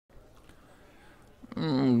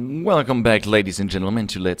Welcome back, ladies and gentlemen,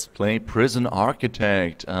 to Let's Play Prison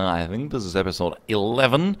Architect. I think this is episode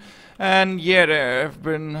 11, and yeah, there have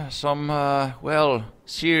been some, well,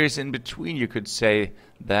 series in between, you could say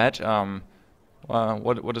that.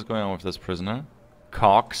 What is going on with this prisoner?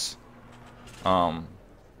 Cox.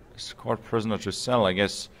 Escort prisoner to cell, I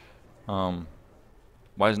guess. Why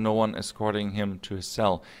is no one escorting him to his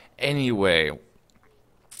cell? Anyway,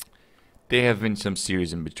 there have been some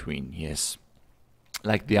series in between, yes.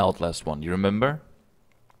 Like the Outlast one, you remember?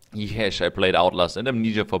 Yes, I played Outlast and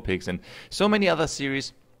Amnesia for Pigs and so many other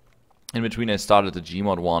series. In between I started the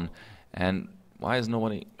Gmod one. And why is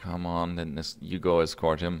nobody... Come on, then you go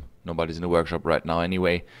escort him. Nobody's in the workshop right now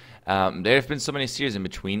anyway. There have been so many series in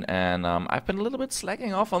between, and I've been a little bit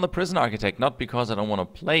slacking off on the Prison Architect. Not because I don't want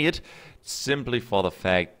to play it, simply for the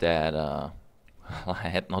fact that well, I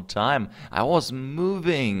had no time. I was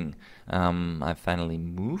moving. I finally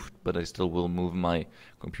moved, but I still will move my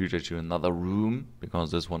computer to another room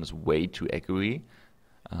because this one is way too echoey.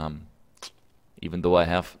 Even though I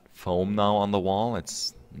have foam now on the wall,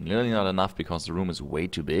 it's nearly not enough because the room is way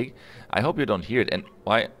too big. I hope you don't hear it. And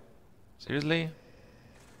why? Seriously?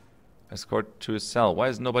 Escort to his cell. Why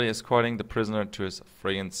is nobody escorting the prisoner to his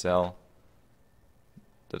friggin' cell?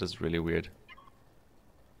 That is really weird.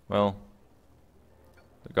 Well,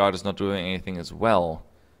 the guard is not doing anything as well.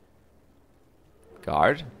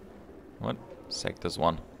 Guard? What? Sack this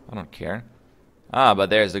one. I don't care. Ah,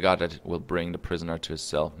 but there's the guard that will bring the prisoner to his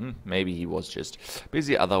cell. Maybe he was just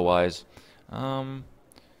busy otherwise.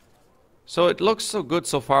 So it looks so good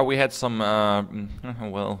so far. We had some,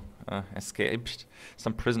 escaped.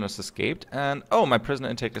 Some prisoners escaped. And, oh, my prisoner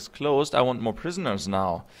intake is closed. I want more prisoners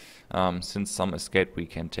now. Since some escaped, we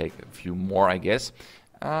can take a few more, I guess.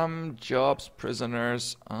 Jobs,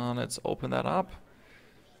 prisoners. Let's open that up.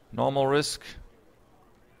 Normal risk.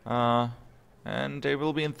 And they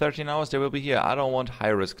will be in 13 hours. They will be here. I don't want high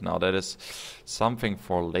risk now. That is something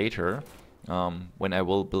for later. When I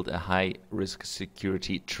will build a high risk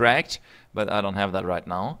security tract. But I don't have that right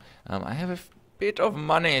now. I have a bit of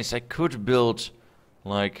money. So I could build,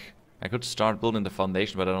 like... I could start building the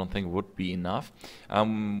foundation, but I don't think it would be enough.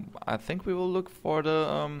 I think we will look for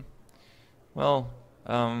the...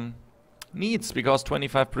 needs, because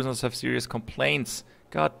 25 prisoners have serious complaints.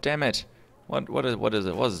 God damn it. What is it? What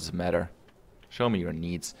does it matter? Show me your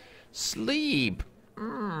needs. Sleep!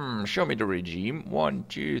 Show me the regime. 1,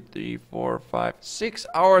 2, 3, 4, 5, 6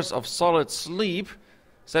 hours of solid sleep.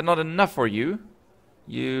 Is that not enough for you?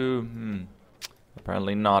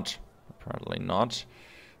 Apparently not. Apparently not.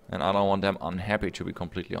 And I don't want them unhappy, to be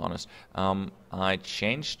completely honest. I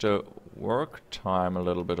changed the work time a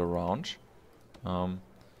little bit around.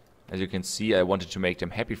 As you can see, I wanted to make them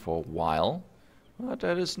happy for a while. But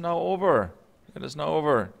that is now over. That is now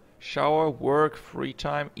over. Shower, work, free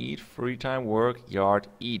time, eat, free time, work, yard,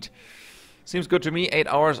 eat. Seems good to me. 8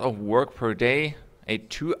 hours of work per day. A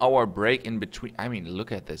 2-hour break in between. I mean,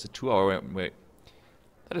 look at this. A 2-hour break.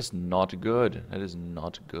 That is not good. That is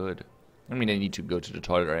not good. I mean, I need to go to the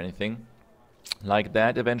toilet or anything like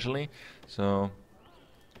that eventually. So,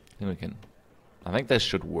 I think we can... I think this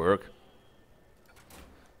should work.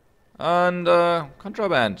 And,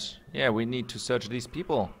 contraband. Yeah, we need to search these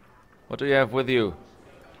people. What do you have with you?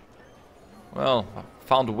 Well, I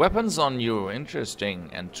found weapons on you. Interesting.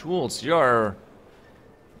 And tools. You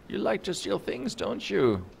like to steal things, don't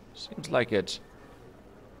you? Seems like it.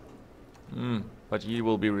 But you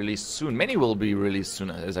will be released soon. Many will be released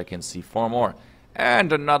soon, as I can see. 4 more.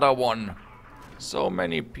 And another one. So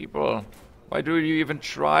many people. Why do you even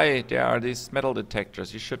try? There are these metal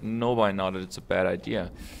detectors. You should know by now that it's a bad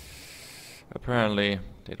idea. Apparently,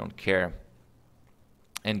 they don't care.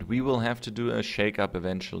 And we will have to do a shake-up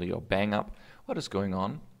eventually, or bang-up. What is going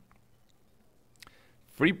on?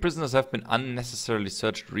 3 prisoners have been unnecessarily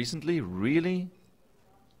searched recently? Really?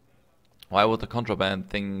 Why would the contraband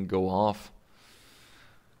thing go off?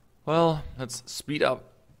 Well, let's speed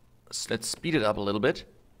up. Let's speed it up a little bit.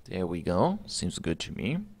 There we go. Seems good to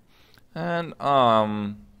me. And, by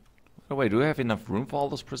the way, do we have enough room for all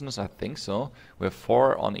those prisoners? I think so. We have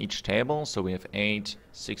 4 on each table, so we have 8,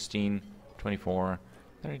 16, 24,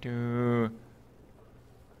 32,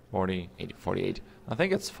 40, 80, 48. I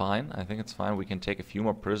think it's fine. I think it's fine. We can take a few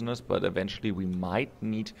more prisoners, but eventually we might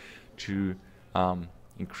need to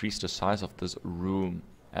increase the size of this room.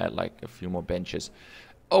 Add like a few more benches.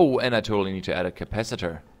 Oh, and I totally need to add a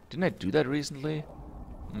capacitor. Didn't I do that recently?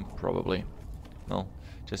 Probably. Well,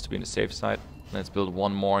 just to be on the safe side, let's build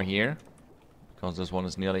 1 more here. Because this one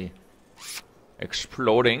is nearly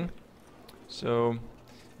exploding. So,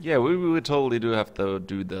 yeah, we would totally do have to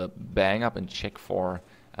do the bang up and check for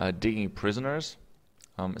digging prisoners.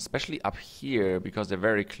 Especially up here, because they're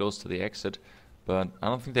very close to the exit. But I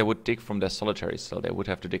don't think they would dig from their solitary cell. They would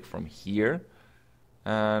have to dig from here.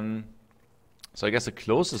 And so I guess the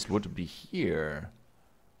closest would be here.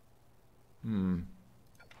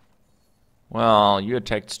 Well, you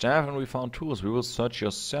attacked staff and we found tools. We will search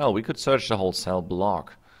your cell. We could search the whole cell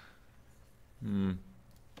block. No,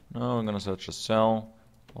 I'm gonna search the cell.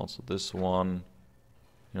 Also this one.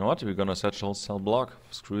 You know what? We're gonna search the whole cell block.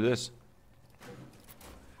 Screw this.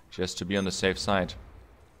 Just to be on the safe side.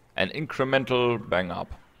 An incremental bang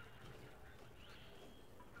up.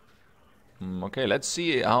 Okay, let's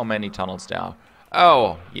see how many tunnels there are.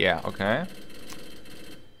 Oh, yeah, okay.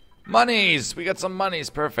 Monies! We got some monies,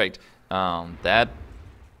 perfect. Okay,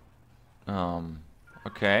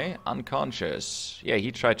 unconscious. Yeah,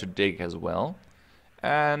 he tried to dig as well.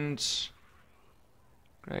 And...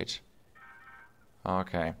 great.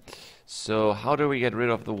 Okay. So, how do we get rid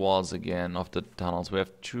of the walls again, of the tunnels? We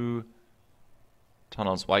have 2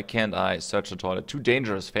 tunnels. Why can't I search the toilet? Too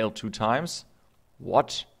dangerous. Failed 2 times.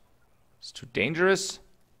 What? It's too dangerous?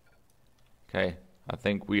 Okay. I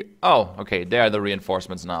think we... oh, okay. There are the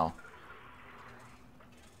reinforcements now.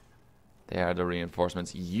 There are the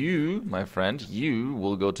reinforcements. You, my friend, you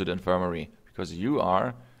will go to the infirmary. Because you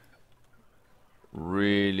are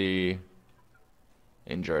really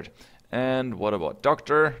injured. And what about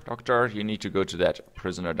doctor? Doctor, you need to go to that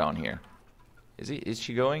prisoner down here. Is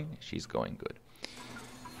she going? She's going, good.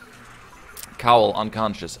 Cowl,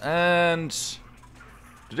 unconscious. And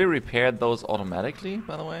do they repair those automatically,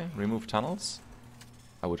 by the way? Remove tunnels?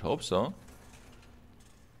 I would hope so.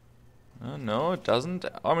 No, it doesn't.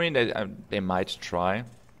 I mean, they might try.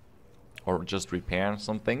 Or just repair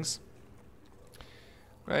some things.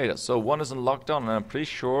 Great, so one is in lockdown, and I'm pretty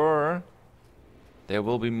sure there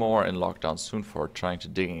will be more in lockdown soon for trying to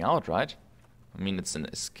digging out, right? I mean, it's an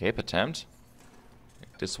escape attempt.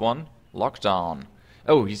 Like this one. Lockdown.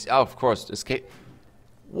 Oh, he's... oh, of course, escape...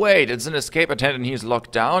 wait, it's an escape attempt and he's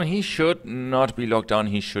locked down? He should not be locked down,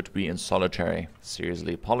 he should be in solitary.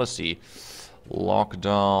 Seriously, policy.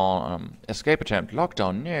 Lockdown... escape attempt.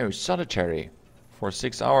 Lockdown, no, solitary. For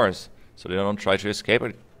 6 hours. So they don't try to escape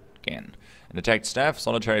again. And attacked staff,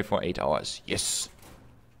 solitary for 8 hours. Yes!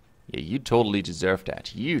 Yeah, you totally deserve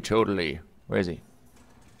that. You totally... where is he?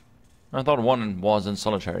 I thought one was in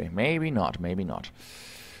solitary. Maybe not, maybe not.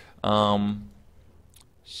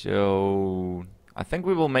 So... I think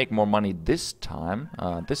we will make more money this time,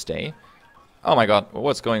 this day. Oh my god,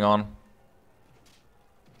 what's going on?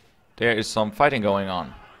 There is some fighting going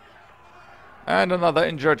on. And another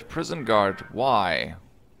injured prison guard. Why?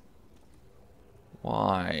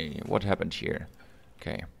 Why? What happened here?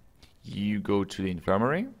 Okay. You go to the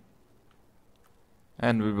infirmary.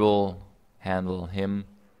 And we will handle him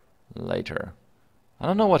later. I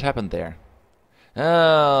don't know what happened there.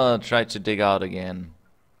 Tried to dig out again.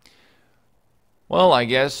 Well, I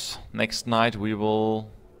guess next night we will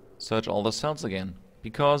search all the cells again.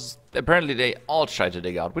 Because apparently they all try to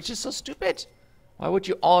dig out, which is so stupid. Why would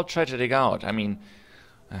you all try to dig out? I mean,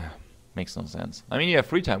 makes no sense. I mean, you have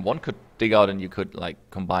free time. One could dig out and you could, like,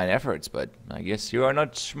 combine efforts, but I guess you are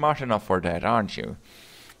not smart enough for that, aren't you?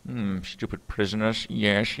 Stupid prisoners.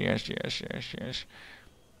 Yes, yes, yes, yes, yes.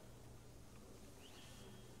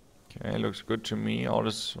 Okay, looks good to me. All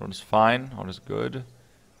is fine. All is good.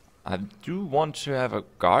 I do want to have a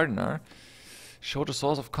gardener. Show the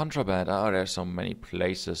source of contraband. Oh, there's so many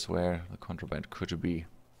places where the contraband could be.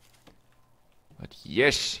 But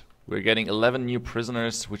yes, we're getting 11 new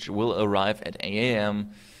prisoners, which will arrive at 8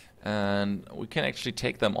 AM. And we can actually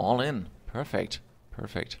take them all in. Perfect.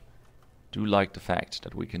 Perfect. Do like the fact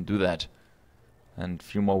that we can do that. And a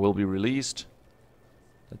few more will be released.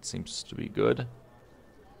 That seems to be good.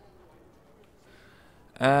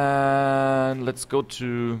 And let's go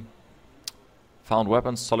to found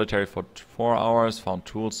weapons, solitary for 4 hours, found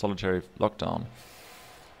tools, solitary lockdown.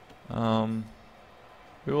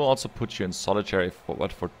 We will also put you in solitary for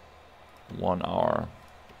what, for 1 hour.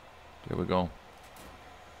 There we go.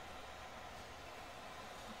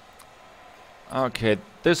 Okay,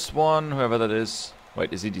 this one, whoever that is.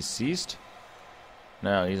 Wait, is he deceased?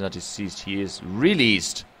 No, he's not deceased. He is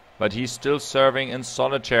released, but he's still serving in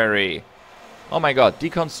solitary. Oh my god,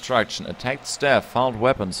 deconstruction, attacked staff, found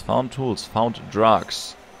weapons, found tools, found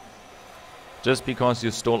drugs. Just because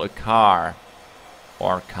you stole a car.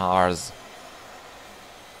 Or cars.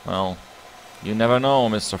 Well, you never know,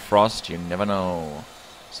 Mr. Frost, you never know.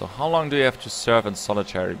 So how long do you have to serve in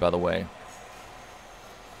solitary, by the way?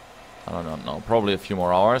 I don't know, probably a few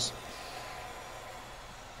more hours.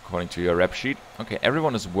 According to your rep sheet. Okay,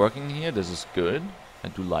 everyone is working here, this is good. I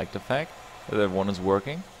do like the fact that everyone is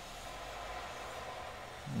working.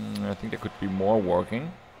 I think there could be more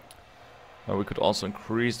working. We could also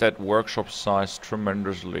increase that workshop size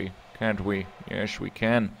tremendously, can't we? Yes, we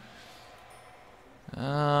can.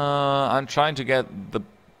 I'm trying to get the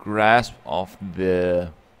grasp of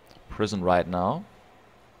the prison right now.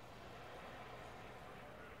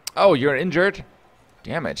 Oh, you're injured?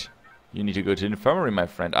 Damn it. You need to go to the infirmary, my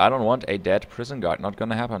friend. I don't want a dead prison guard. Not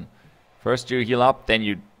gonna happen. First you heal up, then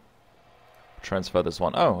you transfer this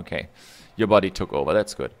one. Oh, okay. Your body took over.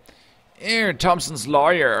 That's good. Ew, Thompson's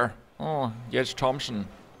lawyer. Oh, yes, Thompson.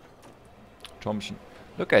 Thompson.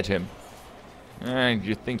 Look at him.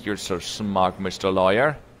 You think you're so smart, Mr.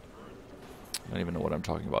 Lawyer? I don't even know what I'm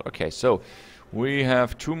talking about. Okay, so we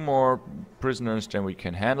have 2 more prisoners than we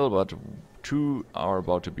can handle, but 2 are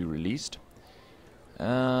about to be released.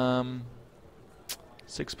 6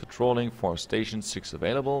 patrolling, 4 stations, 6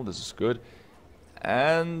 available. This is good.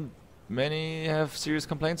 And many have serious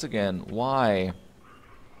complaints again. Why?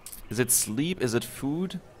 Is it sleep? Is it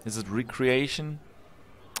food? Is it recreation?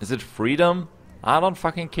 Is it freedom? I don't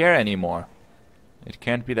fucking care anymore. It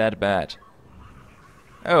can't be that bad.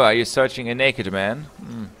 Oh, are you searching a naked man?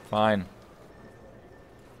 Fine.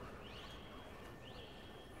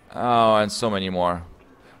 Oh, and so many more.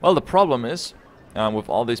 Well, the problem is, with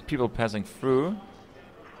all these people passing through...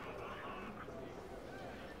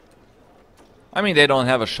 I mean, they don't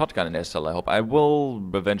have a shotgun in their cell, I hope. I will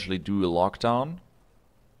eventually do a lockdown.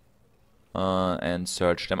 And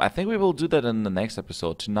search them. I think we will do that in the next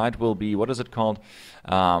episode. Tonight will be, what is it called?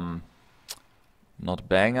 Not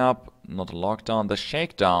bang up, not a lockdown, the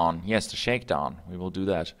shakedown. Yes, the shakedown. We will do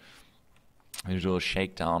that. We'll do a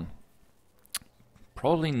shakedown.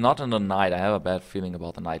 Probably not in the night. I have a bad feeling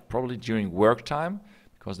about the night. Probably during work time,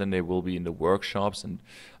 because then they will be in the workshops and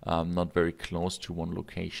not very close to one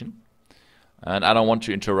location. And I don't want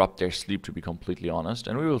to interrupt their sleep, to be completely honest.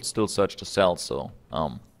 And we will still search the cells, so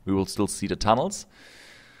we will still see the tunnels.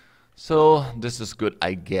 So this is good,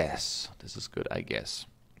 I guess. This is good, I guess.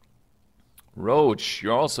 Roach,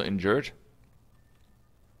 you're also injured.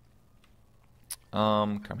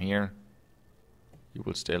 Come here. You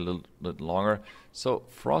will stay a little bit longer. So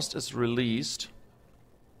Frost is released,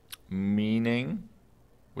 meaning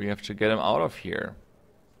we have to get him out of here.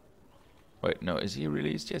 Wait, no, is he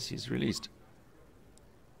released? Yes, he's released.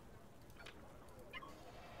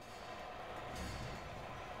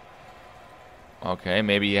 Okay,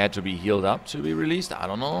 maybe he had to be healed up to be released. I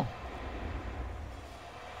don't know.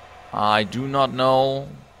 I do not know.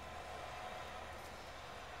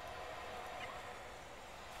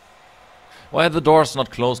 Why are the doors not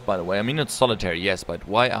closed, by the way? I mean, it's solitary, yes, but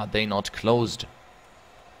why are they not closed?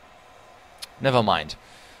 Never mind.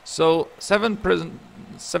 So,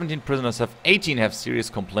 17 prisoners have 18 have serious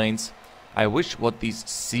complaints. I wish what these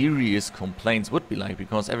serious complaints would be like,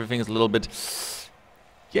 because everything is a little bit...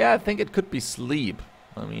 Yeah, I think it could be sleep.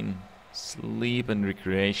 I mean, sleep and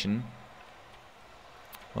recreation.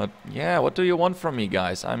 But, yeah, what do you want from me,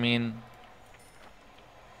 guys? I mean...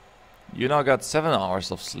 You now got 7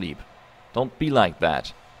 hours of sleep. Don't be like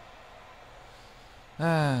that.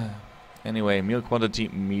 Anyway, meal quantity,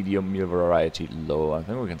 medium, meal variety, low. I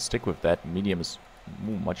think we can stick with that. Medium is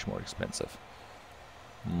much more expensive.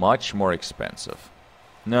 Much more expensive.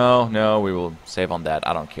 No, we will save on that.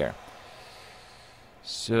 I don't care.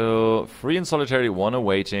 So, free and solitary, 1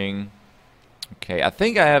 awaiting. Okay, I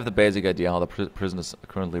think I have the basic idea how the prison is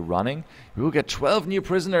currently running. We will get 12 new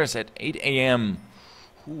prisoners at 8 AM.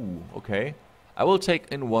 Ooh, okay. I will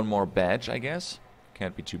take in 1 more badge, I guess.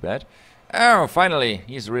 Can't be too bad. Oh, finally,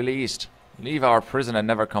 he's released. Leave our prison and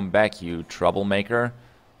never come back, you troublemaker.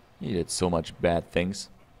 You did so much bad things.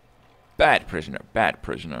 Bad prisoner, bad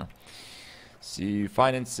prisoner. See,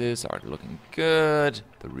 finances are looking good.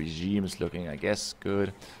 The regime is looking, I guess,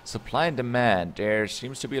 good. Supply and demand. There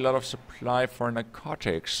seems to be a lot of supply for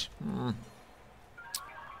narcotics.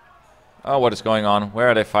 Oh, what is going on? Where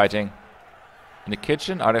are they fighting? In the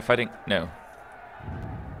kitchen? Are they fighting? No.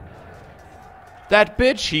 That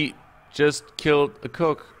bitch, he just killed the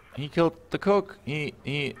cook. He killed the cook.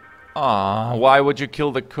 Why would you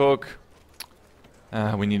kill the cook?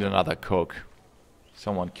 We need another cook.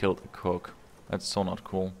 Someone killed the cook. That's so not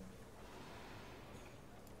cool.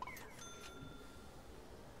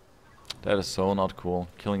 That is so not cool.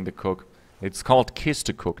 Killing the cook. It's called kiss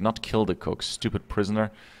the cook, not kill the cook. Stupid prisoner.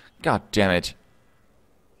 God damn it.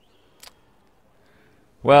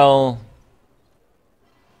 Well,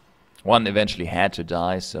 one eventually had to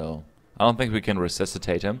die, so I don't think we can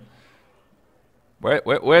resuscitate him.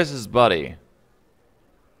 Where's his body?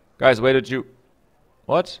 Guys, where did you...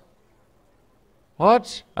 What?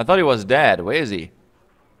 What? I thought he was dead. Where is he?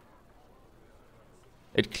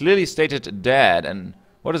 It clearly stated dead, and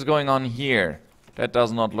What is going on here? That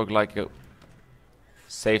does not look like a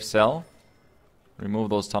safe cell.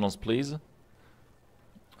 Remove those tunnels, please.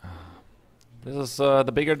 This is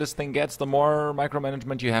the bigger this thing gets, the more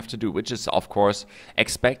micromanagement you have to do, which is, of course,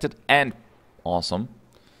 expected and awesome.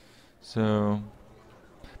 So,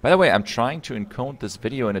 by the way, I'm trying to encode this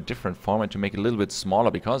video in a different format to make it a little bit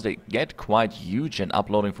smaller because they get quite huge and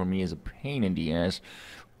uploading for me is a pain in the ass.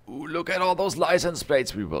 Ooh, look at all those license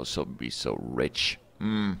plates. We will be so rich.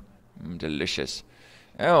 Delicious.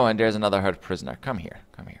 Oh, and there's another hurt prisoner. Come here,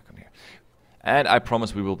 come here, come here. And I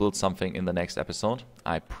promise we will build something in the next episode.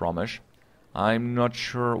 I promise. I'm not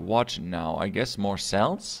sure what now. I guess more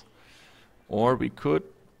cells? Or we could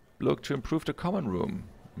look to improve the common room.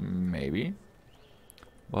 Maybe.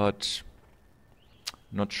 But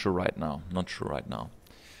not sure right now. Not sure right now.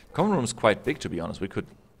 Common room is quite big, to be honest. We could,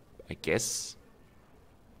 I guess,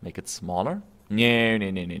 make it smaller. No.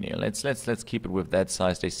 Let's keep it with that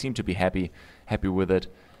size. They seem to be happy with it.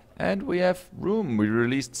 And we have room. We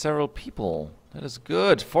released several people. That is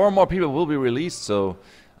good. 4 more people will be released, so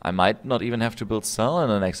I might not even have to build cell in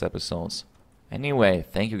the next episodes. Anyway,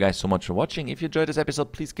 thank you guys so much for watching. If you enjoyed this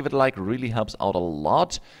episode, please give it a like. It really helps out a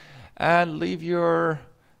lot. And leave your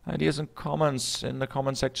ideas and comments in the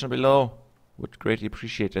comment section below. Would greatly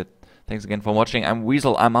appreciate it. Thanks again for watching. I'm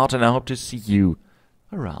Weasel. I'm out and I hope to see you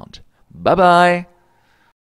around. Bye-bye.